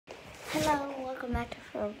Hello, welcome back to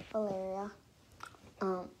Valeria.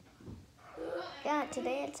 Yeah,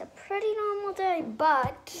 today it's a pretty normal day,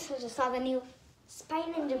 but I just saw the new Spy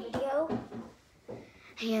Ninja video,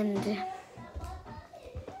 and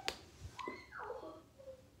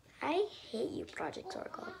I hate you, Project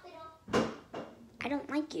Zorgo. I don't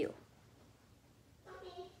like you.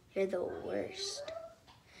 You're the worst.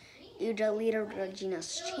 You deleted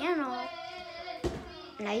Regina's channel.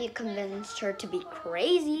 Now you convinced her to be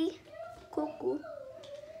crazy. Cool.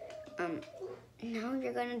 Now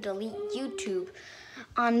you're gonna delete YouTube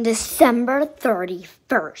on December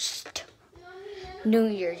 31st, New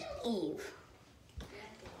Year's Eve.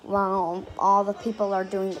 While all the people are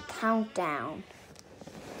doing the countdown,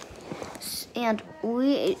 and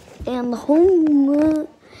the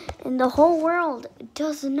whole world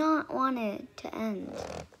does not want it to end.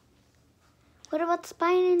 What about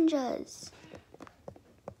Spy Ninjas?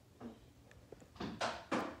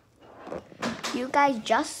 You guys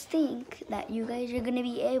just think that you guys are going to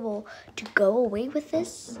be able to go away with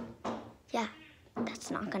this? Yeah, that's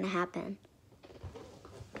not going to happen.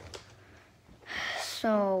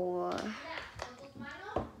 So,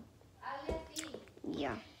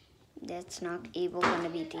 yeah, that's not able going to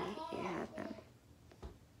be happen.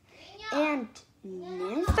 And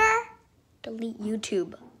never delete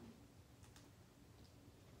YouTube.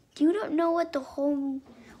 You don't know what the whole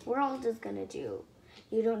world is going to do.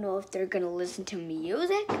 You don't know if they're going to listen to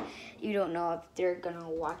music. You don't know if they're going to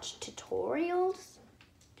watch tutorials.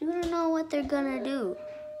 You don't know what they're going to do.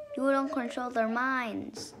 You don't control their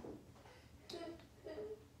minds.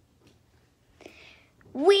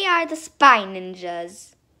 We are the Spy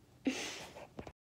Ninjas.